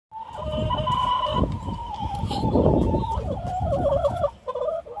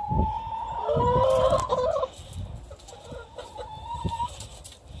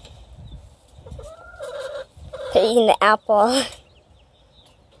They're eating the apple.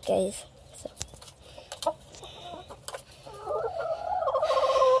 Guys.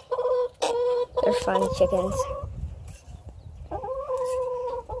 They're fun chickens.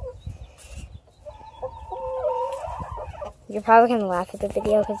 You're probably going to laugh at the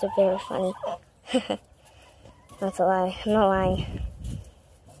video because they're very funny. That's a lie. I'm not lying.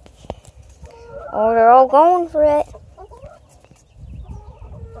 Oh, they're all going for it.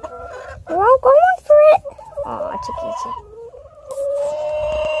 They're all going for it. Aw, chickies.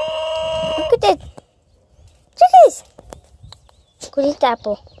 Look at this. Chickies! Go eat the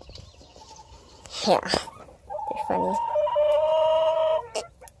apple. Yeah, they're funny.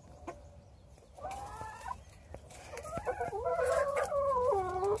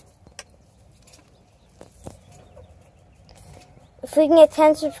 If we can get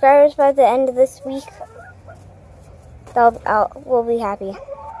 10 subscribers by the end of this week, we'll be happy.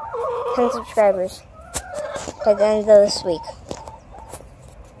 10 subscribers by the end of this week.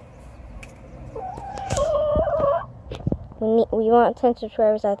 We want 10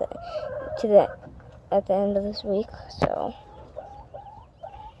 subscribers at the end of this week, so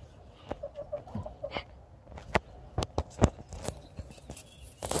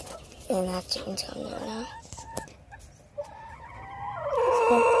and that chicken's coming there now.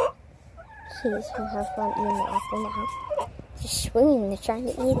 He's gonna have fun eating the apple now. Just swinging, they're trying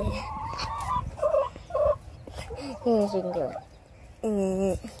to eat it. Yes, we can do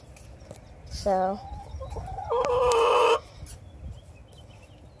it. So,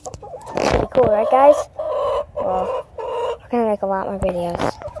 pretty cool, right, guys? Well, we're gonna make a lot more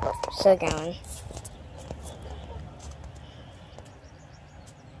videos. Still going.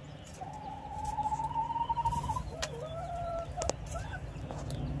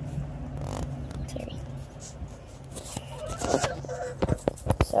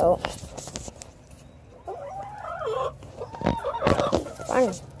 So,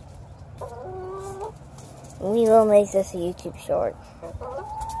 fun. We will make this a YouTube short.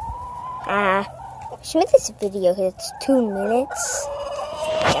 I should make this a video because it's 2 minutes.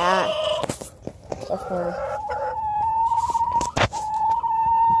 Yeah, definitely.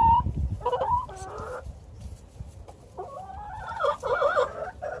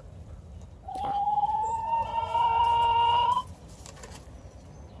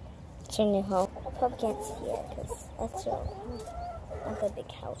 It's your new home. I probably can't see it because that's your not the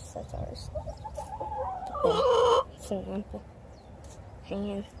big house, that's ours. It's an apple. Hang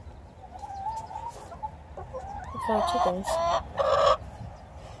in. It's our chickens.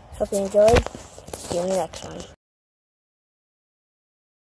 Hope you enjoyed. See you in the next one.